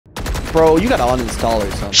Bro, you gotta uninstall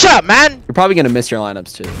or something. Shut up, man. You're probably gonna miss your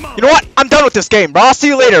lineups too. You know what? I'm done with this game, bro. I'll see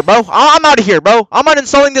you later, bro. I'm out of here, bro. I'm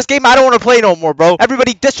uninstalling this game. I don't want to play no more, bro.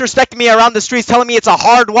 Everybody disrespecting me around the streets, telling me it's a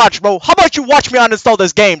hard watch, bro. How about you watch me uninstall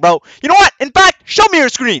this game, bro? You know what? In fact, show me your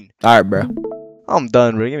screen. Alright, bro. I'm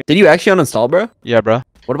done, bro. Did you actually uninstall, bro? Yeah, bro.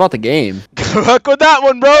 What about the game? Good luck with that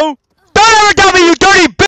one, bro. Don't ever tell me you dirty bitch.